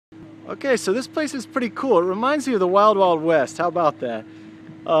Okay, so this place is pretty cool. It reminds me of the Wild Wild West. How about that?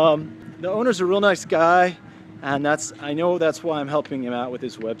 The owner's a real nice guy, and I know that's why I'm helping him out with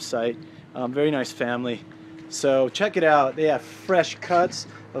his website. Very nice family. So check it out. They have fresh cuts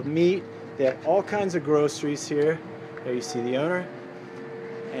of meat. They have all kinds of groceries here. There you see the owner.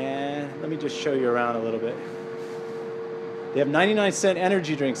 And let me just show you around a little bit. They have 99-cent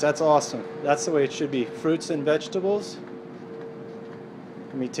energy drinks. That's awesome. That's the way it should be. Fruits and vegetables.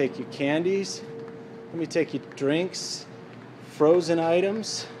 Let me take you candies. Let me take you drinks. Frozen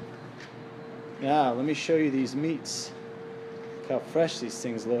items. Now, let me show you these meats. Look how fresh these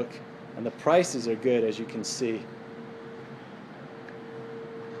things look. And the prices are good, as you can see.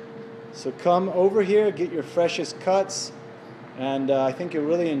 So come over here, get your freshest cuts, and I think you'll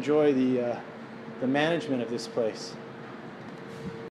really enjoy the management of this place.